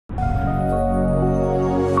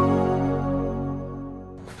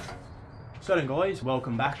So then guys,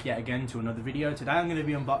 welcome back yet again to another video. Today I'm going to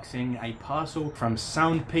be unboxing a parcel from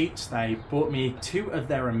SoundPEATS. They brought me two of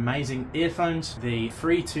their amazing earphones, the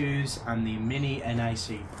 3.2s and the Mini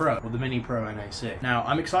NAC Pro, or the Mini Pro NAC. Now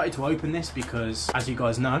I'm excited to open this because, as you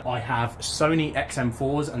guys know, I have Sony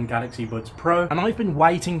XM4s and Galaxy Buds Pro, and I've been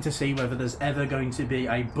waiting to see whether there's ever going to be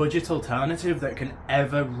a budget alternative that can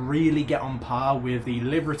ever really get on par with the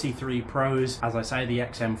Liberty 3 Pros, as I say, the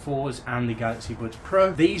XM4s and the Galaxy Buds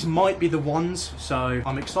Pro. These might be the ones, so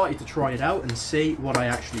I'm excited to try it out and see what I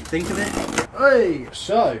actually think of it. Hey,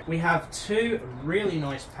 so we have two really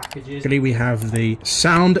nice packages. We have the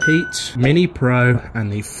SoundPEATS Mini Pro and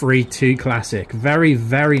the 3.2 Classic. Very,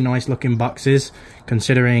 very nice looking boxes,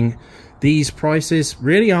 considering these prices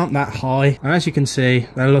really aren't that high. And as you can see,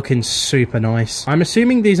 they're looking super nice. I'm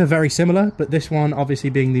assuming these are very similar, but this one,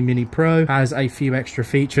 obviously being the Mini Pro, has a few extra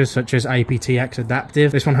features such as aptX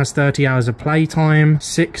adaptive. This one has 30 hours of playtime,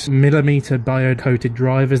 6mm biode coated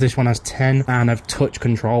drivers. This one has 10, and have touch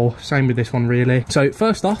control. Same with this one really. So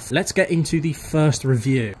first off, let's get into the first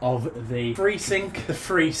review of the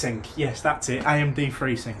FreeSync. Yes, that's it, AMD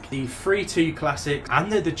FreeSync. The 3.2 Classic,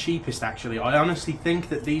 and they're the cheapest actually. I honestly think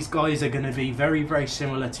that these guys are going to be very, very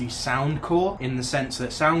similar to Soundcore, in the sense that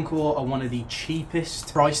Soundcore are one of the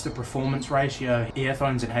cheapest price to performance ratio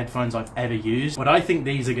earphones and headphones I've ever used, but I think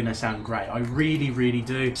these are going to sound great. I really, really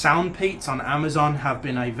do. SoundPEATS on Amazon have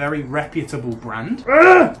been a very reputable brand.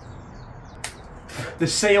 The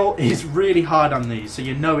seal is really hard on these, so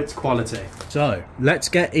you know it's quality. So let's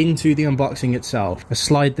get into the unboxing itself. Let's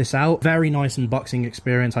slide this out. Very nice unboxing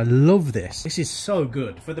experience. I love this. This is so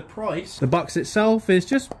good. For the price, the box itself is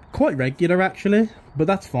just quite regular actually, but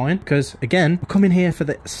that's fine because, again, we're coming here for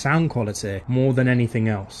the sound quality more than anything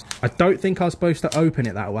else. I don't think I was supposed to open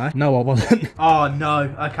it that way. No, I wasn't. Oh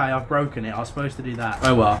no, okay, I've broken it. I was supposed to do that.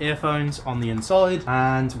 Oh well. Earphones on the inside,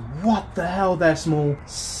 and what the hell, they're small.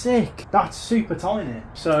 Sick. That's super tiny.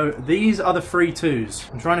 So these are the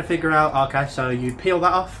 3.2s. I'm trying to figure out, okay, so you peel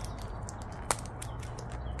that off.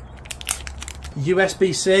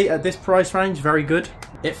 USB-C at this price range, very good.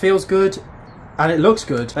 It feels good. And it looks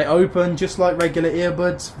good. They open just like regular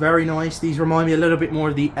earbuds. Very nice. These remind me a little bit more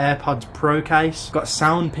of the AirPods Pro case. Got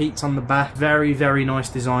SoundPEATS on the back. Very, very nice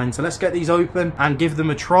design. So let's get these open and give them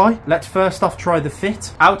a try. Let's first off try the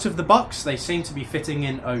fit. Out of the box, they seem to be fitting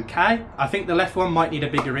in okay. I think the left one might need a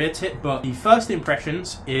bigger ear tip, but the first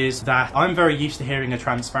impressions is that I'm very used to hearing a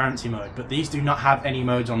transparency mode, but these do not have any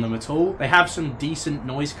modes on them at all. They have some decent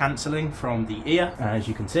noise cancelling from the ear, as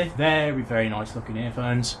you can see. Very, very nice looking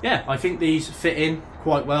earphones. Yeah, I think these fit in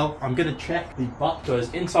quite well. I'm going to check the box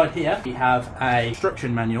because inside here we have a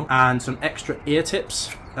instruction manual and some extra ear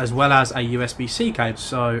tips, as well as a USB-C cable.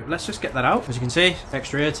 So let's just get that out. As you can see,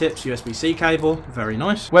 extra ear tips, USB-C cable, very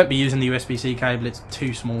nice. Won't be using the USB-C cable, it's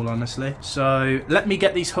too small honestly. So let me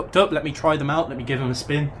get these hooked up, let me try them out, let me give them a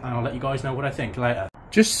spin, and I'll let you guys know what I think later.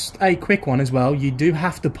 Just a quick one as well, you do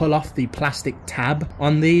have to pull off the plastic tab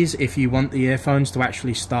on these if you want the earphones to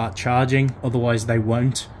actually start charging, otherwise they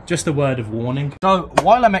won't. Just a word of warning. So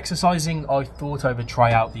while I'm exercising, I thought I would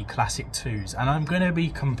try out the Classic 2s, and I'm going to be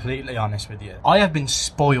completely honest with you. I have been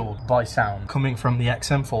spoiled by sound coming from the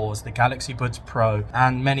XM4s, the Galaxy Buds Pro,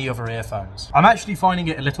 and many other earphones. I'm actually finding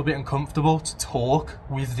it a little bit uncomfortable to talk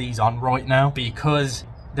with these on right now because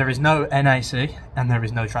there is no NAC and there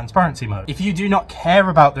is no transparency mode. If you do not care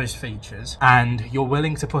about those features and you're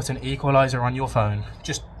willing to put an equalizer on your phone,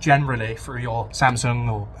 just generally through your Samsung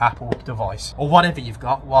or Apple device, or whatever you've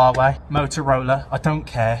got, Huawei, Motorola, I don't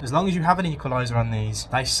care. As long as you have an equalizer on these,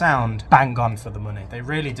 they sound bang on for the money. They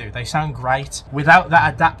really do. They sound great. Without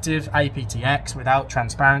that adaptive aptX, without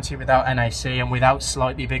transparency, without NAC, and without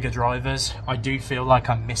slightly bigger drivers, I do feel like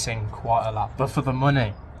I'm missing quite a lot. But for the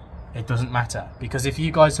money, it doesn't matter, because if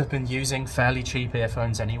you guys have been using fairly cheap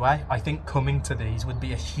earphones anyway, I think coming to these would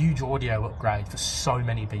be a huge audio upgrade for so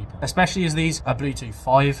many people, especially as these are Bluetooth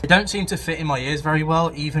 5. They don't seem to fit in my ears very well,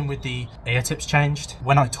 even with the ear tips changed.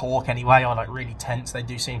 When I talk anyway, I like really tense, they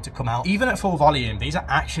do seem to come out. Even at full volume, these are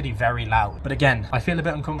actually very loud. But again, I feel a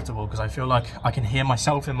bit uncomfortable because I feel like I can hear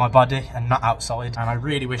myself in my body and not outside, and I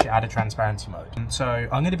really wish it had a transparency mode. And so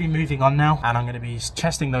I'm going to be moving on now, and I'm going to be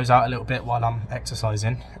testing those out a little bit while I'm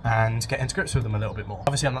exercising and getting to grips with them a little bit more.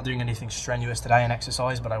 Obviously I'm not doing anything strenuous today in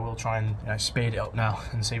exercise, but I will try and speed it up now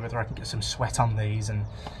and see whether I can get some sweat on these and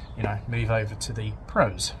move over to the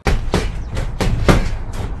Pros.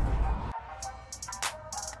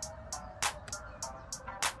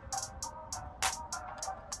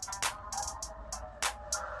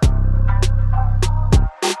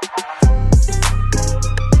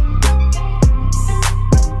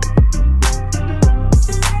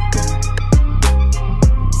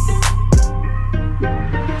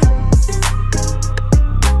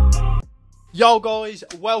 Yo guys,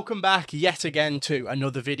 welcome back yet again to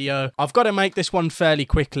another video. I've got to make this one fairly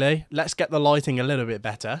quickly. Let's get the lighting a little bit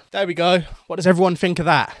better. There we go. What does everyone think of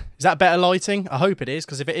that? Is that better lighting? I hope it is,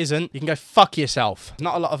 because if it isn't, you can go fuck yourself.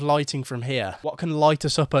 Not a lot of lighting from here. What can light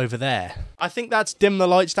us up over there? I think that's dim the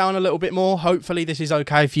lights down a little bit more. Hopefully this is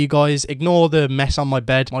okay for you guys. Ignore the mess on my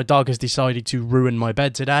bed. My dog has decided to ruin my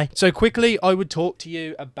bed today. So quickly, I would talk to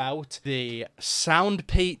you about the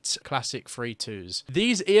SoundPEATS Classic 3.2s.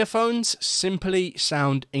 These earphones simply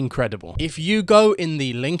sound incredible. If you go in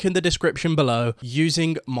the link in the description below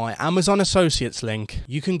using my Amazon Associates link,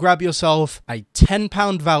 you can grab yourself a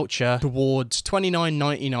 £10 voucher towards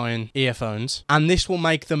 $29.99 earphones, and this will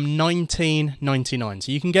make them $19.99.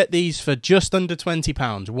 So you can get these for just under £20,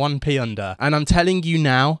 1p under. And I'm telling you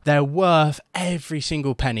now, they're worth every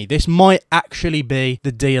single penny. This might actually be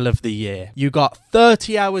the deal of the year. You got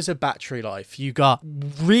 30 hours of battery life. You got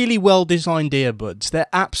really well designed earbuds. They're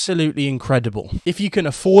absolutely incredible. If you can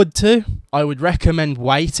afford to, I would recommend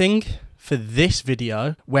waiting for this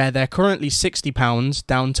video, where they're currently £60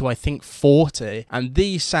 down to I think 40, and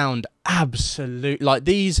these sound absolute, like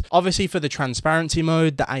these obviously for the transparency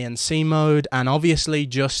mode, the ANC mode, and obviously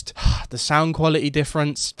just the sound quality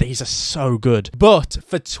difference, these are so good. But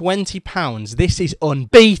for £20 this is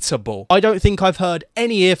unbeatable. I don't think I've heard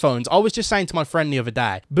any earphones. I was just saying to my friend the other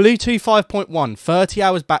day, Bluetooth 5.1, 30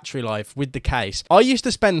 hours battery life with the case. I used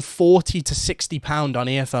to spend £40 to £60 on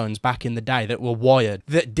earphones back in the day that were wired,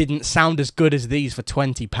 that didn't sound as good as these for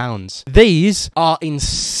 £20. These are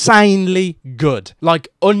insanely good, like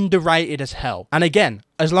underrated as hell. And again,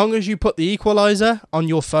 as long as you put the equalizer on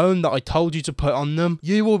your phone that I told you to put on them,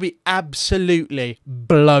 you will be absolutely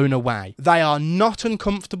blown away. They are not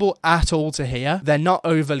uncomfortable at all to hear. They're not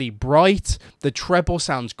overly bright. The treble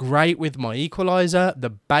sounds great with my equalizer.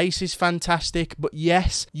 The bass is fantastic. But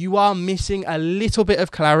yes, you are missing a little bit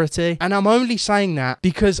of clarity. And I'm only saying that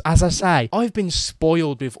because, as I say, I've been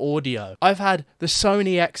spoiled with audio. I've had the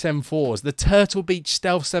Sony XM4s, the Turtle Beach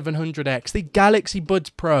Stealth 700X, the Galaxy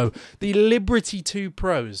Buds Pro, the Liberty 2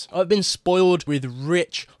 Pro. I've been spoiled with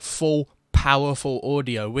rich, full, powerful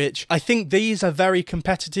audio, which I think these are very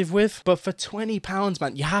competitive with. But for £20,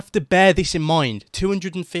 man, you have to bear this in mind.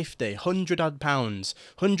 250, 100 odd pounds,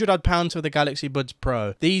 100 odd pounds for the Galaxy Buds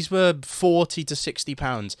Pro. These were 40 to 60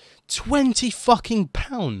 pounds. 20 fucking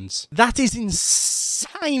pounds. That is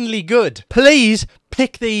insanely good. Please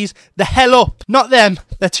pick these the hell up. Not them.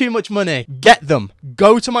 They're too much money. Get them.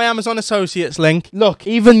 Go to my Amazon Associates link. Look,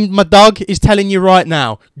 even my dog is telling you right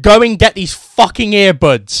now, go and get these fucking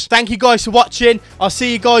earbuds. Thank you guys for watching. I'll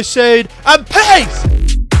see you guys soon. And peace!